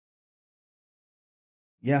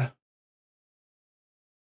Yeah,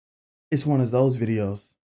 it's one of those videos.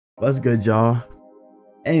 What's good, y'all?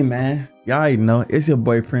 Hey, man, y'all already know it's your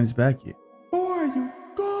boy Prince Beckett. Boy, you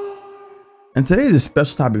God. And today's a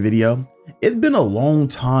special type of video. It's been a long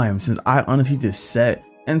time since I honestly just sat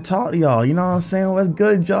and talked to y'all. You know what I'm saying? What's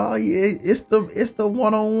good, y'all? It's the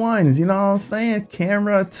one-on-ones. You know what I'm saying?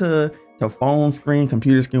 Camera to phone screen,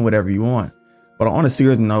 computer screen, whatever you want. But on a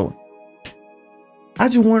serious note, I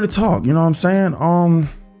just wanted to talk. You know what I'm saying?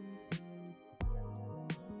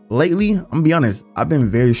 Lately, I'm gonna be honest, I've been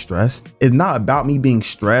very stressed. It's not about me being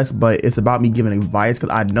stressed, but it's about me giving advice because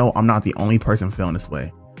I know I'm not the only person feeling this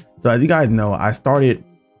way. So as you guys know, I started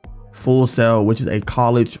Full Sail, which is a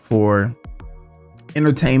college for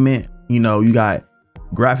entertainment. You know, you got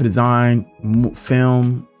graphic design,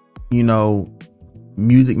 film, you know,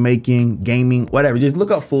 music making, gaming, whatever. Just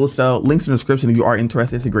look up Full Sail. Links in the description if you are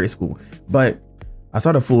interested. It's a great school. But I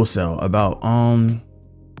started Full Sail about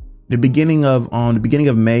the beginning of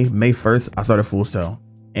May 1st. I started Full Sail,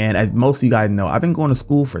 and as most of you guys know, I've been going to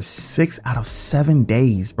school for 6 out of 7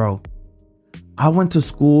 days, bro. I went to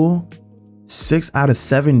school 6 out of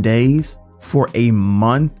 7 days for a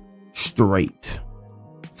month straight.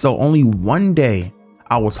 So only one day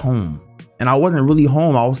I was home, and I wasn't really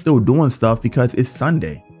home. I was still doing stuff because it's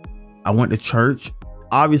Sunday. I went to church.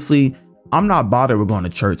 Obviously, I'm not bothered with going to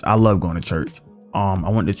church. I love going to church. I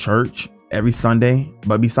went to church every Sunday,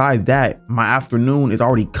 but besides that, my afternoon is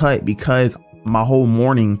already cut because my whole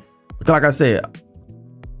morning, like I said,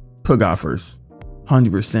 put God first,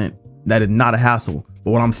 100%. That is not a hassle.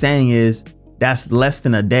 But what I'm saying is that's less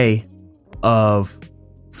than a day of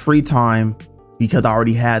free time because I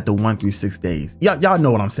already had the 1 through 6 days. Y'all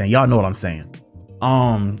know what I'm saying. Y'all know what I'm saying.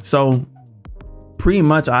 So pretty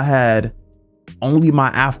much I had only my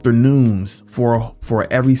afternoons for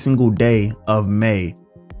every single day of May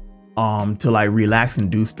to like relax and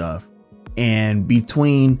do stuff. And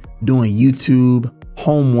between doing YouTube,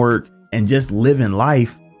 homework, and just living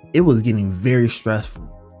life, it was getting very stressful.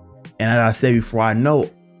 And as I said before, I know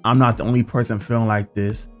I'm not the only person feeling like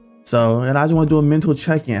this. So, and I just want to do a mental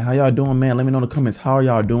check-in. How y'all doing, man? Let me know in the comments. How are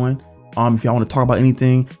y'all doing? If y'all want to talk about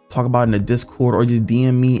anything, talk about it in the Discord, or just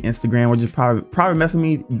DM me, Instagram, or just private message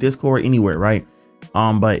me, Discord, anywhere, right?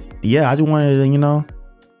 But yeah, I just wanted to, you know,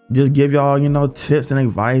 just give y'all, you know, tips and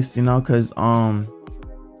advice, you know, because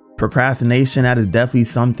procrastination, that is definitely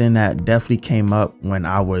something that definitely came up when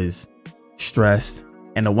I was stressed.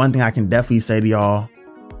 And the one thing I can definitely say to y'all,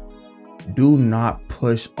 do not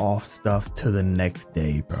push off stuff to the next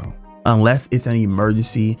day, bro. Unless it's an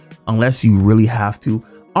emergency, unless you really have to.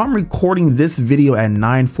 I'm recording this video at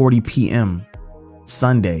 9:40 p.m.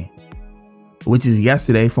 Sunday, which is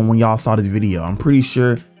yesterday from when y'all saw this video. I'm pretty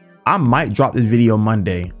sure I might drop this video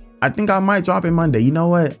Monday. I think I might drop it Monday. You know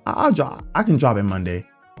what? I can drop it Monday.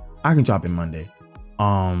 I can drop it Monday.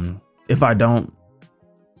 If I don't,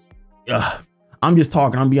 I'm just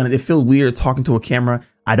talking. I'm being honest. It feels weird talking to a camera.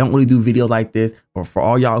 I don't really do videos like this, but for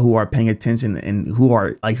all y'all who are paying attention and who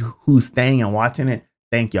are like, who's staying and watching it,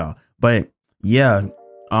 thank y'all. But yeah,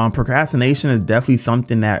 procrastination is definitely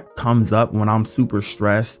something that comes up when I'm super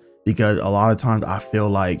stressed, because a lot of times I feel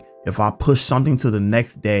like if I push something to the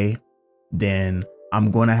next day, then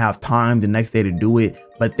I'm going to have time the next day to do it.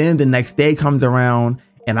 But then the next day comes around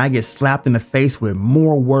and I get slapped in the face with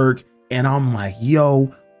more work. And I'm like,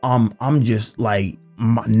 yo, I'm just like,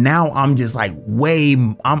 now I'm just like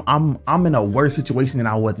I'm in a worse situation than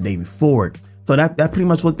I was the day before. So that pretty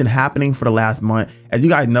much what's been happening for the last month. As you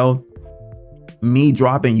guys know, me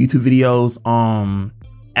dropping YouTube videos,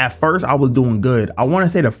 at first I was doing good. I want to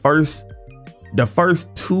say the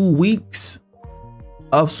first 2 weeks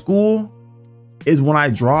of school is when I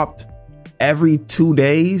dropped every 2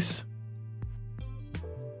 days,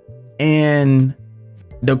 and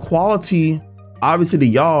the quality, obviously to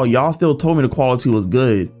y'all still told me the quality was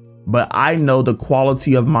good, but I know the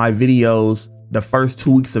quality of my videos the first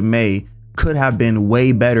 2 weeks of May could have been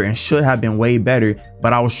way better and should have been way better,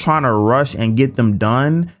 but I was trying to rush and get them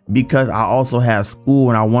done because I also had school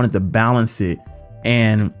and I wanted to balance it,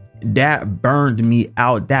 and that burned me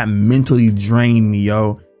out. That mentally drained me,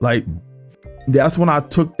 yo. Like, that's when I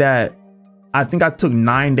took that, I think I took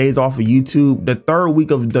 9 days off of YouTube. The third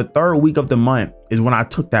week of the month is when I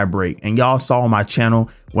took that break, and y'all saw on my channel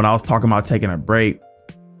when I was talking about taking a break.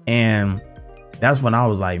 And that's when I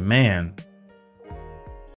was like, man,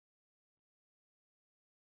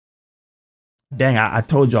 dang, I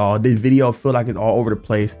told y'all this video feel like it's all over the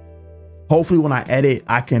place. Hopefully when I edit,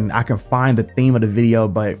 I can find the theme of the video.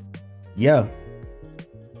 But yeah,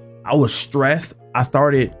 I was stressed. I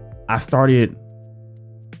started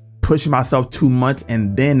pushing myself too much,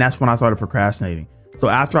 and then that's when I started procrastinating. So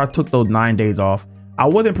after I took those 9 days off, I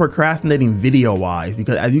wasn't procrastinating video wise,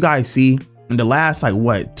 because as you guys see in the last like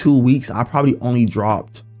what 2 weeks, I probably only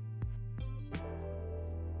dropped,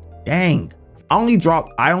 dang, I only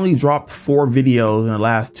dropped 4 videos in the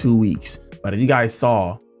last 2 weeks. But as you guys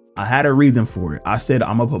saw, I had a reason for it. I said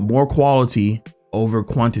I'm gonna put more quality over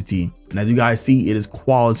quantity, and as you guys see, it is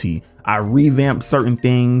quality. I revamped certain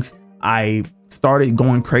things. I started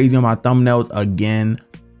going crazy on my thumbnails again,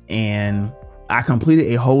 and I completed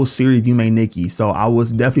a whole series, You May Nikki. So I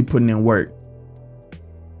was definitely putting in work.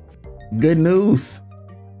 Good news.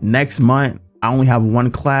 Next month, I only have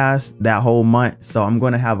 1 class that whole month. So I'm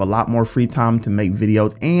going to have a lot more free time to make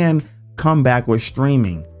videos and come back with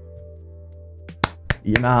streaming.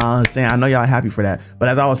 You know what I'm saying? I know y'all happy for that. But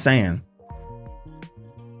as I was saying,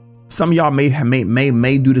 some of y'all may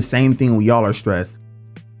do the same thing when y'all are stressed.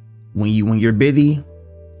 When you're busy,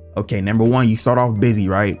 okay, number 1, you start off busy,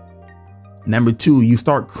 right? Number 2, you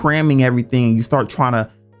start cramming everything. You start trying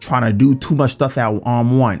to do too much stuff at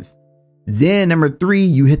once. Then number 3,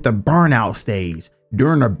 you hit the burnout stage.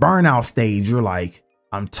 During the burnout stage, you're like,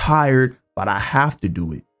 I'm tired, but I have to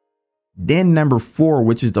do it. Then number 4,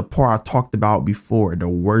 which is the part I talked about before, the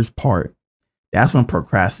worst part, that's when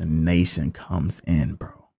procrastination comes in,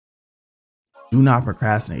 bro. Do not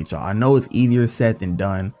procrastinate, y'all. I know it's easier said than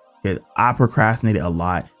done, because I procrastinated a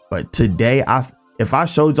lot. But today, if I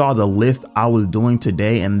showed y'all the list I was doing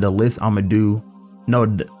today and the list I'm gonna do, no,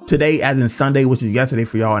 today as in Sunday, which is yesterday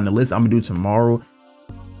for y'all, and the list I'm gonna do tomorrow,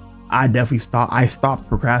 I stopped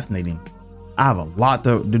procrastinating. I have a lot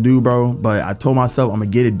to do, bro, but I told myself I'm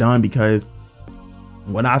gonna get it done, because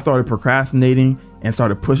when I started procrastinating and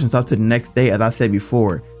started pushing stuff to the next day, as I said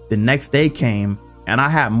before, the next day came and I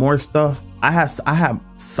had more stuff. I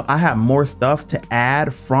had more stuff to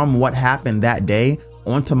add from what happened that day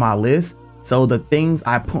onto my list. So the things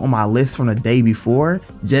I put on my list from the day before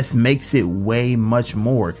just makes it way much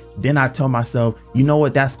more. Then I tell myself, you know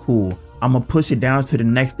what, that's cool. I'm gonna push it down to the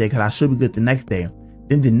next day, because I should be good the next day.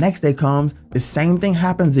 Then the next day comes, the same thing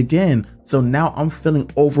happens again. So now I'm feeling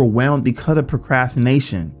overwhelmed because of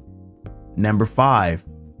procrastination. Number 5.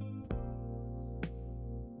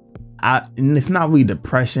 And it's not really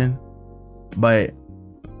depression, but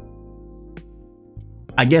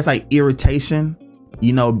I guess like irritation,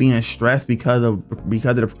 you know, being stressed because of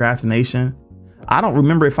the procrastination. I don't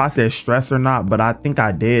remember if I said stress or not, but I think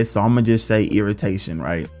I did. So I'm gonna just say irritation,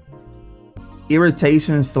 right?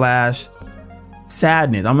 Irritation / sadness.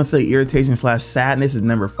 I'm gonna say irritation / sadness is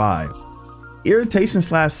number 5. Irritation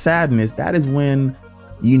 / sadness, that is when,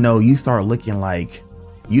 you know, you start looking like,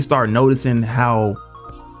 you start noticing how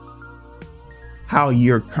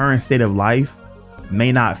your current state of life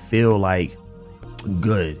may not feel like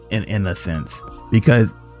good in a sense.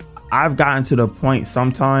 Because I've gotten to the point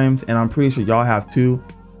sometimes, and I'm pretty sure y'all have too,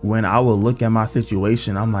 when I will look at my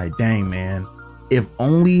situation, I'm like, dang, man, if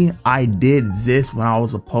only I did this when I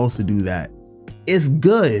was supposed to do that. It's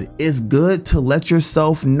good. It's good to let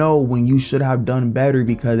yourself know when you should have done better,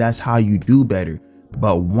 because that's how you do better.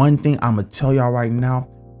 But one thing I'm gonna tell y'all right now,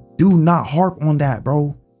 do not harp on that,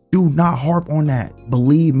 bro. Do not harp on that.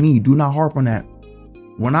 Believe me, do not harp on that.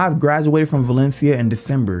 When I've graduated from Valencia in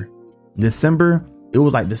December, it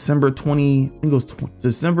was like December 20, I think it was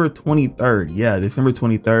December 23rd. Yeah, December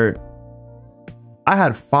 23rd. I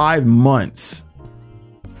had 5 months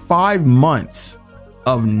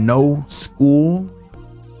of no school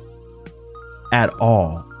at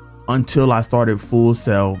all until I started Full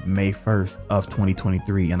Sail May 1st of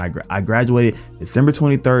 2023. And I graduated December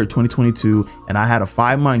 23rd, 2022. And I had a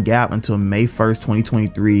 5-month gap until May 1st,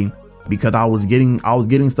 2023, because I was getting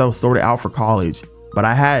stuff sorted out for college. But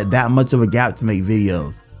I had that much of a gap to make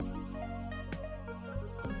videos.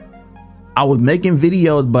 I was making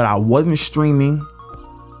videos, but I wasn't streaming.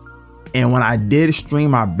 And when I did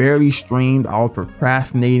stream, I barely streamed. I was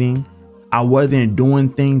procrastinating. I wasn't doing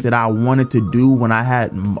things that I wanted to do when I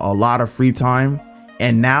had a lot of free time.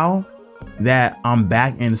 And now that I'm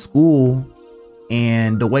back in school,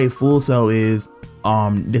 and the way Full Sail is,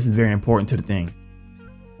 this is very important to the thing.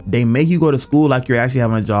 They make you go to school like you're actually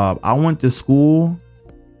having a job. I went to school.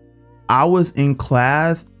 I was in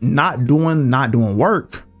class, not doing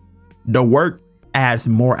work. The work adds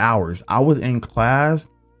more hours. I was in class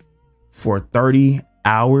for 30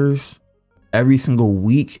 hours every single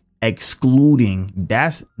week, excluding,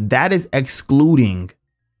 that is excluding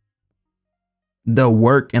the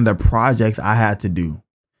work and the projects I had to do.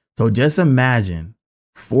 So just imagine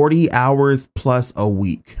 40 hours plus a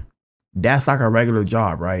week. That's like a regular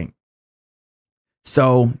job, right?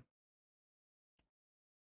 So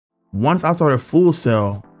once I started Full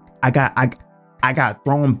Sail, I I got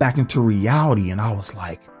thrown back into reality, and I was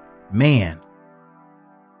like, man,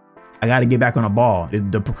 I got to get back on the ball.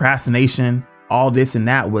 The procrastination, all this and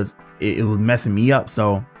that was messing me up.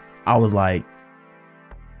 So I was like,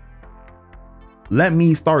 let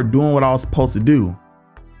me start doing what I was supposed to do.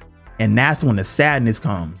 And that's when the sadness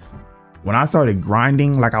comes. When I started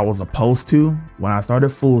grinding like I was supposed to, when I started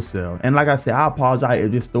Full Sail. And like I said, I apologize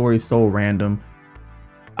if this story is so random.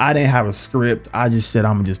 I didn't have a script. I just said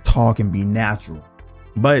I'm gonna just talk and be natural.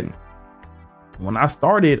 But when I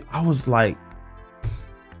started, I was like,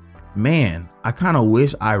 man, I kind of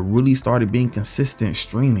wish I really started being consistent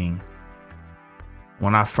streaming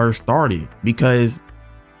when I first started, because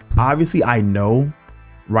obviously I know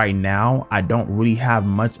right now I don't really have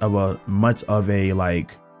much of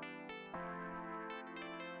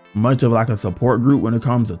like a support group when it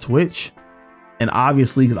comes to Twitch. And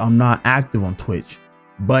obviously, because I'm not active on Twitch.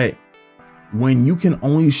 But when you can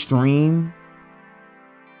only stream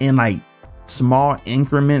in like small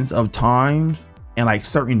increments of times and like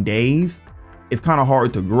certain days, it's kind of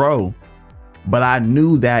hard to grow. But I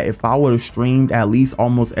knew that if I would have streamed at least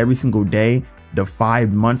almost every single day the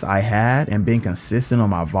 5 months I had and been consistent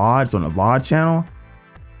on my VODs on the VOD channel,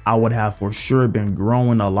 I would have for sure been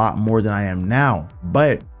growing a lot more than I am now.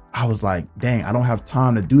 But I was like, dang, I don't have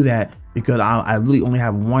time to do that, because I really only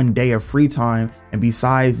have 1 day of free time. And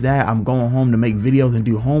besides that, I'm going home to make videos and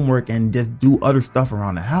do homework and just do other stuff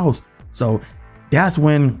around the house. So that's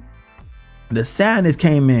when the sadness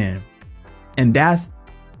came in. And that's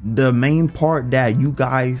the main part that you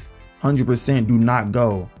guys 100% do not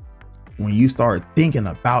go when you start thinking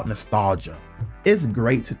about nostalgia. It's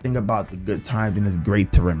great to think about the good times, and it's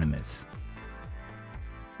great to reminisce.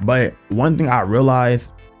 But one thing I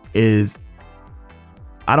realized is,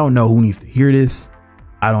 I don't know who needs to hear this.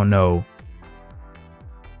 I don't know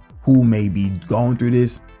who may be going through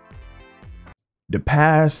this. The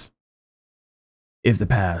past is the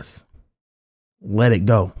past. Let it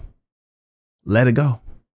go. Let it go.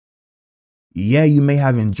 Yeah, you may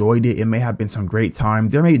have enjoyed it. It may have been some great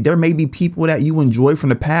times. There may be people that you enjoy from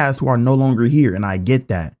the past who are no longer here, and I get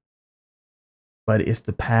that. But it's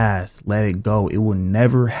the past. Let it go. It will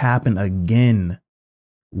never happen again.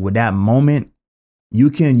 With that moment, you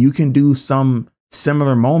can do some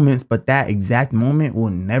similar moments, but that exact moment will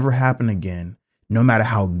never happen again. No matter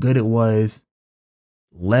how good it was,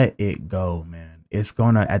 let it go, man. It's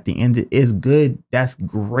gonna, at the end, it's good. That's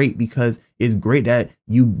great, because it's great that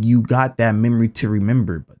you got that memory to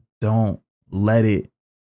remember, but don't let it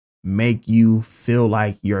make you feel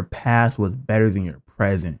like your past was better than your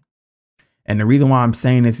present. And the reason why I'm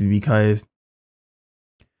saying this is because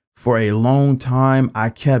for a long time, I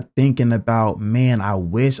kept thinking about, man, I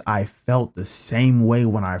wish I felt the same way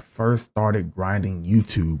when I first started grinding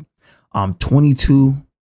YouTube. I'm 22.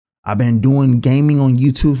 I've been doing gaming on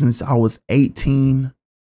YouTube since I was 18.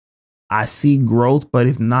 I see growth, but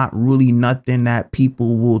it's not really nothing that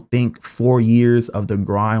people will think 4 years of the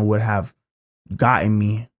grind would have gotten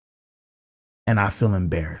me. And I feel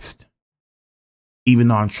embarrassed, even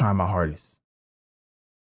though I'm trying my hardest.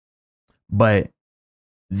 But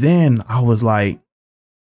then I was like,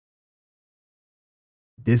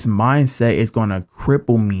 this mindset is going to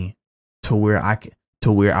cripple me to where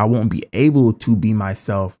I won't be able to be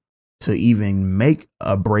myself to even make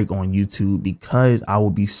a break on YouTube, because I will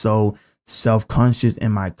be so self-conscious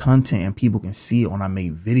in my content and people can see it when I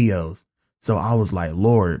make videos. So I was like,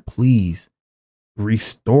 Lord, please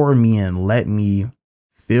restore me and let me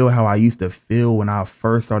feel how I used to feel when I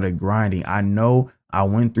first started grinding. I know I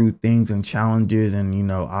went through things and challenges, and, you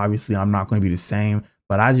know, obviously I'm not going to be the same,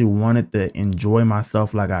 but I just wanted to enjoy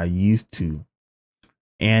myself like I used to.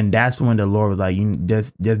 And that's when the Lord was like, you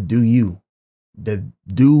just do you. Do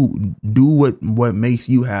what makes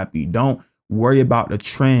you happy. Don't worry about the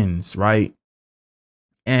trends, right?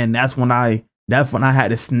 And that's when I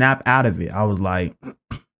had to snap out of it. I was like,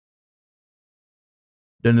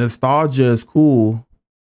 the nostalgia is cool,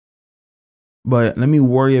 but let me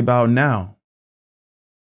worry about now.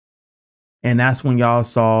 And that's when y'all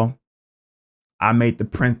saw I made the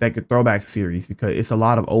Prince Beckett throwback series, because it's a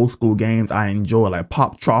lot of old school games I enjoy, like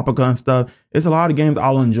Pop Tropica and stuff. It's a lot of games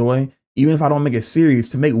I'll enjoy. Even if I don't make a series,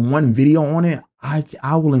 to make one video on it,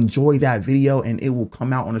 I will enjoy that video, and it will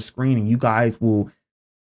come out on the screen, and you guys will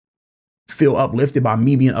feel uplifted by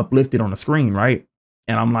me being uplifted on the screen, right?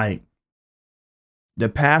 And I'm like, the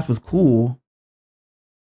past was cool,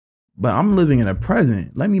 but I'm living in the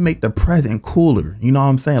present. Let me make the present cooler. You know what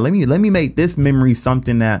I'm saying? Let me make this memory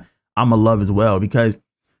something that I'm gonna love as well. Because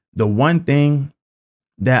the one thing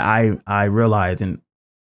that I realized, and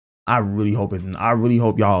I really hope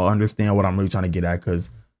y'all understand what I'm really trying to get at, because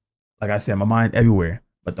Like I said, my mind's everywhere.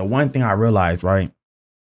 But the one thing I realized, right,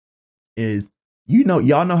 is,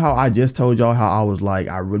 y'all know how I just told y'all how I was like,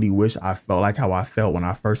 I really wish I felt like how I felt when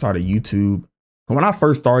I first started YouTube. When I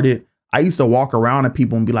first started, I used to walk around at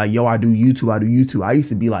people and be like, yo, I do YouTube. I do YouTube. I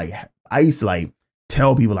used to like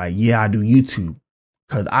tell people like, yeah, I do YouTube.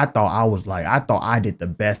 Cause I thought I did the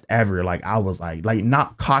best ever. Like I was like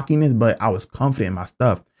not cockiness, but I was confident in my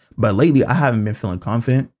stuff. But lately I haven't been feeling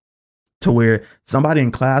confident to where somebody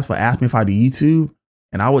in class would ask me if I do YouTube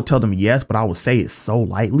and I would tell them yes, but I would say it so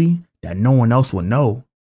lightly that no one else would know,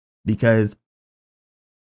 because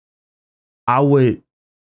I would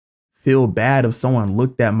feel bad if someone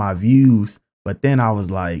looked at my views. But then I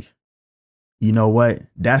was like, you know what?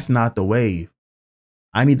 That's not the wave.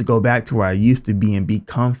 I need to go back to where I used to be and be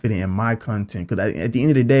confident in my content. Because at the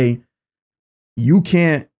end of the day, you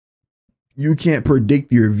can't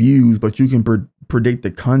predict your views, but you can predict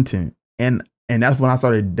the content. And that's when I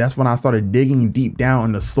started digging deep down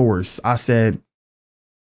in the source. I said,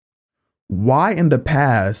 why in the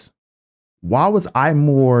past, why was I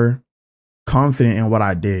more confident in what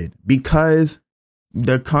I did? Because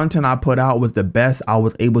the content I put out was the best I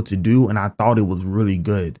was able to do, and I thought it was really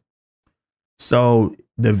good. So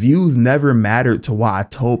the views never mattered to what I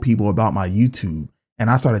told people about my YouTube. And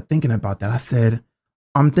I started thinking about that. I said,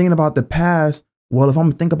 I'm thinking about the past. Well, if I'm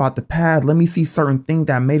gonna think about the past, let me see certain things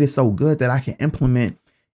that made it so good that I can implement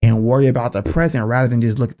and worry about the present rather than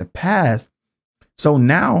just look at the past. So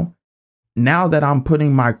now that I'm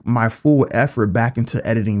putting my full effort back into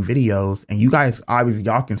editing videos, and you guys, obviously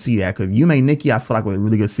y'all can see that, because You Made Nikki, I feel like was a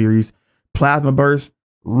really good series. Plasma Burst,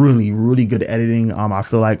 really, really good editing. I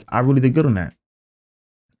feel like I really did good on that.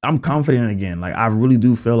 I'm confident again. Like I really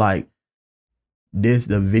do feel like the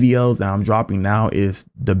videos that I'm dropping now is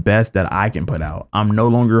the best that I can put out. I'm no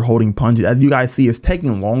longer holding punches. As you guys see, it's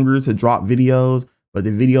taking longer to drop videos, but the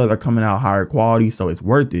videos are coming out higher quality, so it's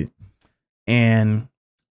worth it. And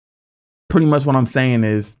pretty much what I'm saying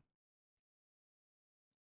is,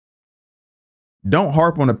 don't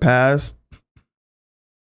harp on the past.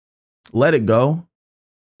 Let it go.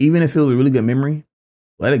 Even if it was a really good memory,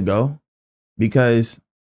 let it go. Because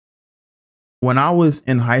when I was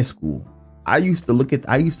in high school, I used to look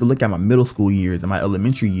at my middle school years and my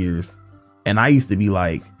elementary years, and I used to be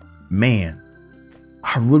like, man,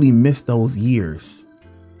 I really miss those years.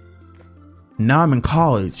 Now I'm in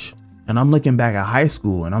college and I'm looking back at high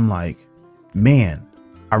school and I'm like, man,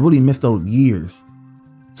 I really miss those years.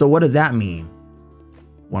 So what does that mean?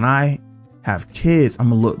 When I have kids, I'm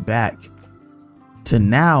gonna look back to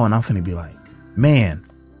now and I'm gonna be like, man,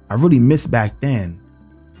 I really miss back then.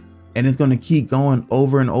 And it's gonna keep going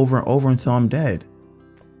over and over and over until I'm dead.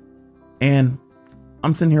 And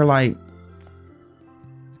I'm sitting here like,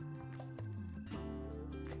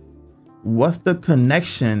 what's the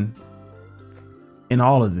connection in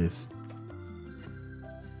all of this?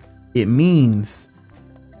 It means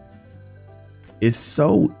it's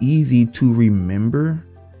so easy to remember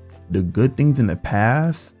the good things in the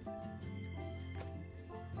past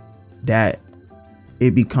that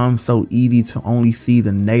it becomes so easy to only see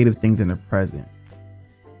the negative things in the present.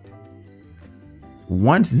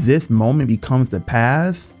 Once this moment becomes the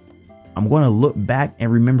past, I'm going to look back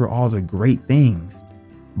and remember all the great things.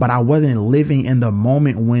 But I wasn't living in the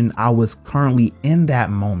moment when I was currently in that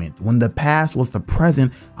moment. When the past was the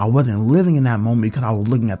present, I wasn't living in that moment because I was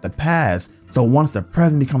looking at the past. So once the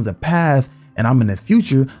present becomes a past and I'm in the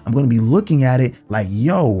future, I'm going to be looking at it like,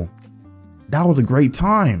 yo, that was a great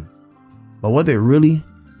time. But was it really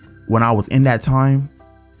when I was in that time?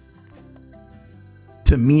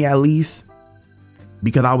 To me, at least,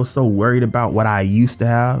 because I was so worried about what I used to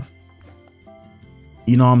have.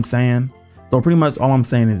 You know what I'm saying? So pretty much all I'm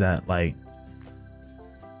saying is that, like,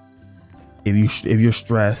 if you're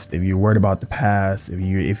stressed, if you're worried about the past,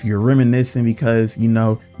 if you're reminiscing because, you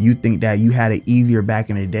know, you think that you had it easier back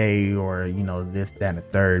in the day, or, you know, this, that, and the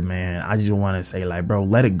third, man, I just want to say, like, bro,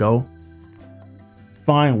 let it go.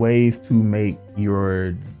 Find ways to make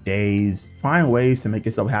your days, find ways to make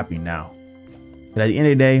yourself happy now. But at the end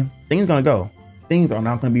of the day, things are gonna go. Things are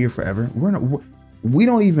not gonna be here forever. We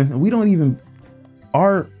don't even,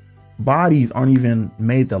 our bodies aren't even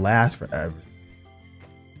made to last forever.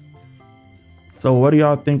 So what do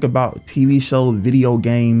y'all think about TV shows, video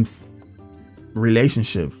games,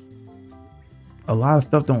 relationships? A lot of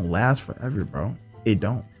stuff don't last forever, bro. It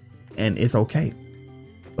don't. And it's okay.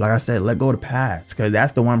 But like I said, let go of the past, because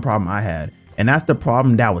that's the one problem I had. And that's the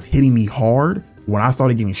problem that was hitting me hard when I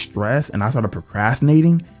started getting stressed and I started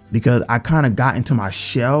procrastinating, because I kind of got into my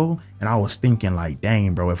shell and I was thinking like,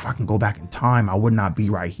 dang, bro, if I can go back in time, I would not be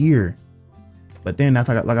right here. But then that's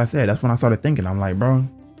like I said, that's when I started thinking, I'm like, bro,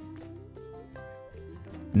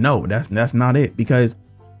 No, that's not it. Because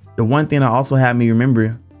the one thing that also had me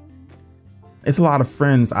remember, it's a lot of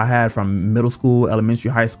friends I had from middle school,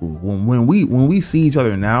 elementary, high school. When we see each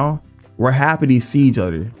other now, we're happy to see each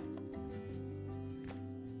other.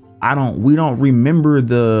 We don't remember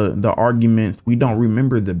the arguments. We don't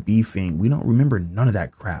remember the beefing. We don't remember none of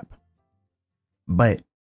that crap. But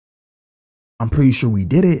I'm pretty sure we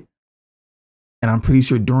did it. And I'm pretty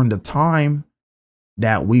sure during the time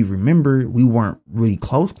that we remembered, we weren't really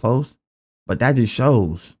close, but that just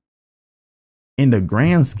shows in the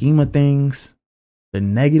grand scheme of things, the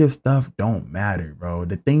negative stuff don't matter, bro.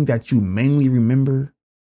 The thing that you mainly remember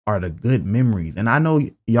are the good memories. And I know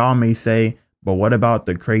y'all may say, but what about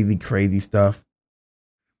the crazy stuff?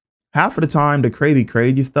 Half of the time, the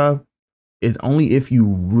crazy stuff is only if you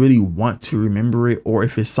really want to remember it, or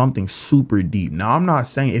if it's something super deep. Now, I'm not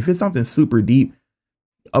saying if it's something super deep,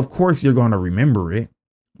 of course you're going to remember it.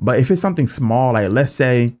 But if it's something small, like let's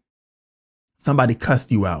say somebody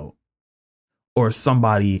cussed you out or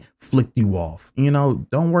somebody flicked you off,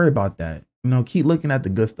 don't worry about that. Keep looking at the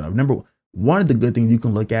good stuff. Remember, one of the good things you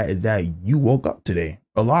can look at is that you woke up today.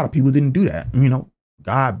 A lot of people didn't do that.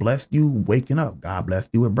 God blessed you waking up. God blessed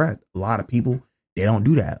you with breath. A lot of people, they don't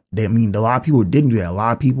do that. A lot of people didn't do that. A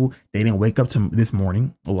lot of people, they didn't wake up to this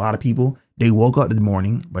morning. A lot of people, they woke up this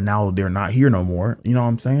morning, but now they're not here no more. You know what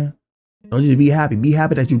I'm saying? So just be happy. Be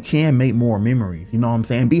happy that you can make more memories. You know what I'm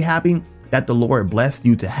saying? Be happy that the Lord blessed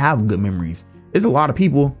you to have good memories. There's a lot of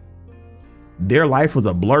people, their life was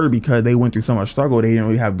a blur because they went through so much struggle. They didn't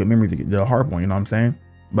really have good memories to harp on. You know what I'm saying?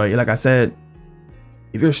 But like I said,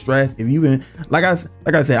 if you're stressed, if you've been, like I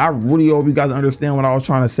said, I really hope you guys understand what I was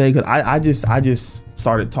trying to say. Cause I just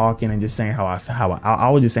started talking and just saying I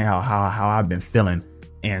was just saying how I've been feeling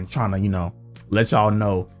and trying to, let y'all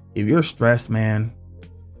know if you're stressed, man,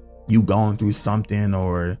 you going through something,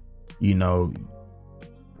 or,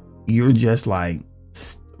 you're just like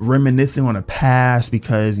reminiscing on the past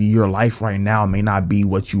because your life right now may not be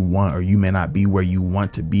what you want, or you may not be where you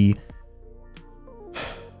want to be.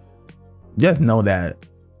 Just know that,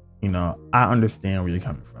 I understand where you're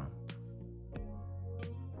coming from.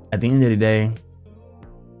 At the end of the day,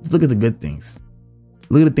 just look at the good things.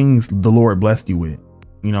 Look at the things the Lord blessed you with.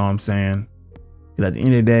 You know what I'm saying? Because at the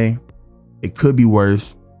end of the day, it could be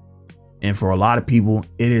worse. And for a lot of people,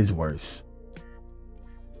 it is worse.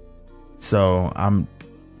 So I'm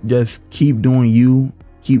just keep doing you,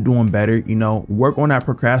 keep doing better, work on that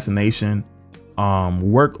procrastination.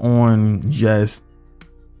 Work on just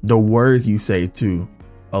the words you say too.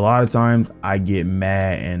 A lot of times I get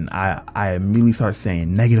mad and I immediately start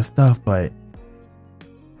saying negative stuff, but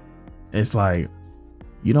it's like,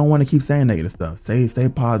 you don't want to keep saying negative stuff. Say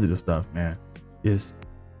positive stuff, man. Just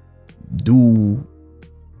do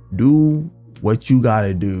what you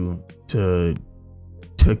gotta do to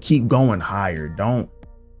keep going higher. Don't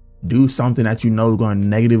do something that is going to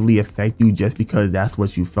negatively affect you just because that's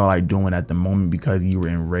what you felt like doing at the moment because you were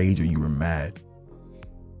enraged or you were mad.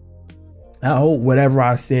 I hope whatever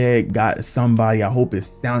I said got somebody. I hope it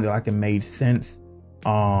sounded like it made sense.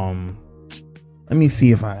 Let me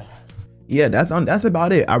see if that's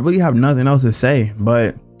about it. I really have nothing else to say,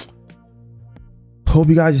 but hope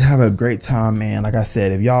you guys just have a great time, man. Like I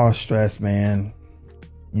said, if y'all are stressed, man,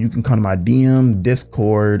 you can come to my DM,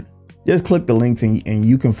 Discord. Just click the links and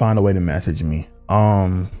you can find a way to message me.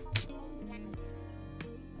 I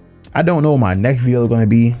don't know what my next video is going to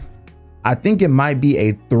be. I think it might be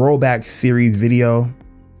a throwback series video.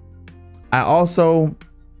 I also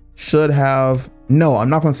should have, no, I'm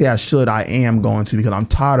not going to say I should. I am going to, because I'm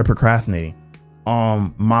tired of procrastinating.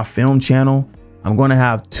 My film channel, I'm going to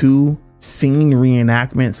have 2 singing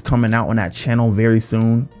reenactments coming out on that channel very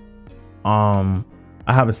soon. I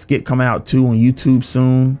have a skit coming out too on YouTube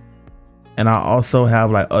soon. And I also have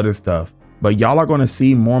like other stuff, but y'all are going to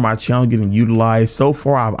see more of my channel getting utilized. So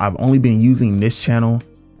far, I've only been using this channel.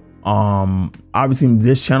 Obviously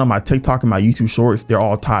this channel, my TikTok and my YouTube shorts, they're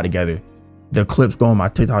all tied together. The clips go on my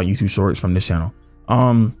TikTok and YouTube shorts from this channel.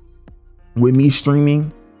 With me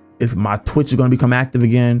streaming, if my Twitch is going to become active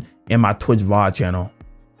again, and my Twitch VOD channel.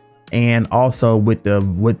 And also with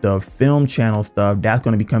the film channel stuff, that's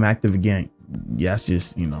going to become active again. Yeah, it's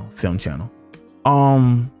just, film channel.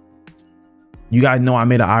 You guys know I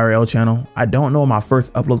made an IRL channel. I don't know what my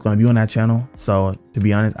first upload is going to be on that channel. So to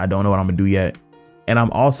be honest, I don't know what I'm going to do yet. And I'm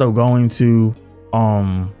also going to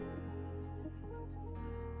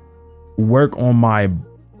work on my,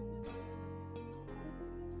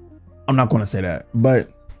 I'm not going to say that, but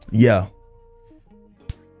yeah.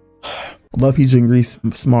 Love, peach, and grease,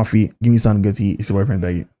 small feet. Give me something good to eat. It's your boyfriend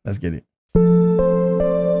Beckett. Let's get it.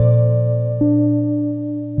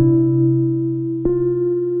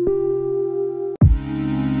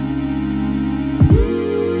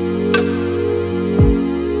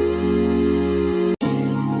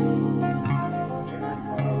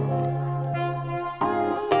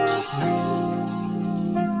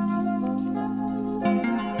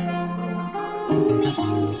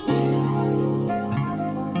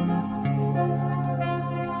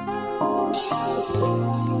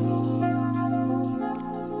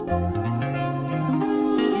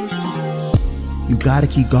 You gotta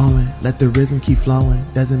keep going, let the rhythm keep flowing.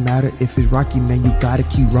 Doesn't matter if it's rocky, man, you gotta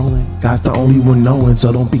keep rowing. God's the only one knowing,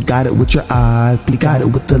 so don't be guided with your eyes. Be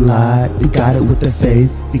guided with the light, be guided with the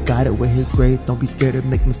faith. Be guided with his grace, don't be scared to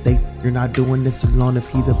make mistakes. You're not doing this alone. If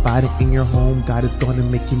he's abiding in your home, God is gonna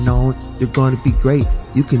make you known. You're gonna be great,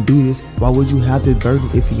 you can do this. Why would you have this burden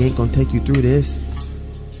if he ain't gonna take you through this?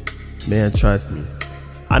 Man, trust me.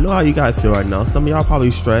 I know how you guys feel right now. Some of y'all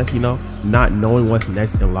probably stressed, not knowing what's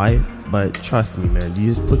next in life. But trust me, man,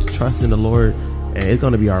 you just put your trust in the Lord and it's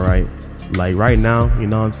gonna be all right. Like right now, you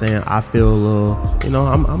know what I'm saying? I feel a little,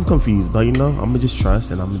 I'm confused, but I'm gonna just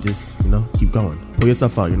trust and I'm gonna just, keep going. Pull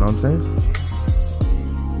yourself out, you know what I'm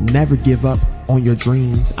saying? Never give up on your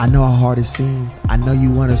dreams. I know how hard it seems. I know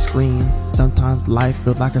you wanna scream. Sometimes life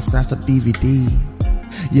feels like a scratched up DVD.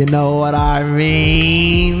 You know what I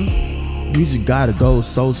mean? You just gotta go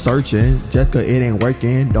soul searching. Just cause it ain't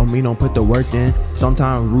working don't mean don't put the work in.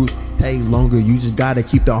 Sometimes roots take longer, you just gotta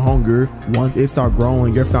keep the hunger. Once it start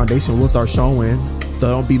growing, your foundation will start showing. So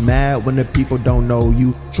don't be mad when the people don't know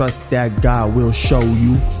you. Trust that God will show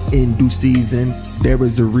you in due season. There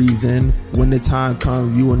is a reason. When the time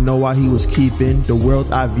comes, you will know why he was keeping the world's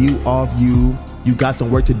eye view off you. You got some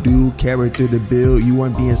work to do, character to build. You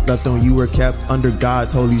weren't being slept on, you were kept under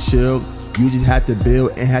God's holy shield. You just had to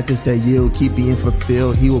build and had to stay yield. Keep being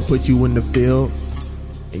fulfilled. He will put you in the field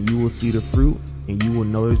and you will see the fruit and you will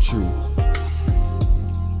know the truth.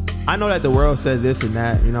 I know that the world says this and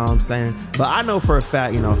that, you know what I'm saying? But I know for a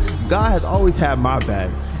fact, God has always had my back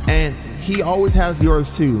and he always has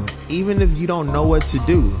yours too. Even if you don't know what to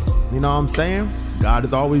do, you know what I'm saying? God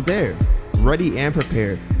is always there, ready and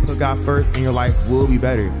prepared. Put God first and your life will be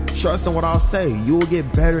better. Trust in what I'll say. You will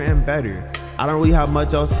get better and better. I don't really have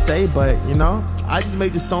much else to say, but I just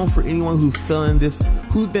made this song for anyone who's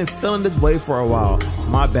been feeling this way for a while.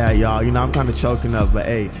 My bad, y'all. I'm kind of choking up, but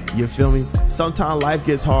hey, you feel me? Sometimes life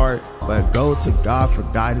gets hard, but go to God for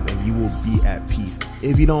guidance and you will be at peace.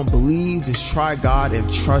 If you don't believe, just try God and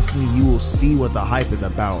trust me, you will see what the hype is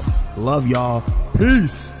about. Love y'all.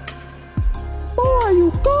 Peace.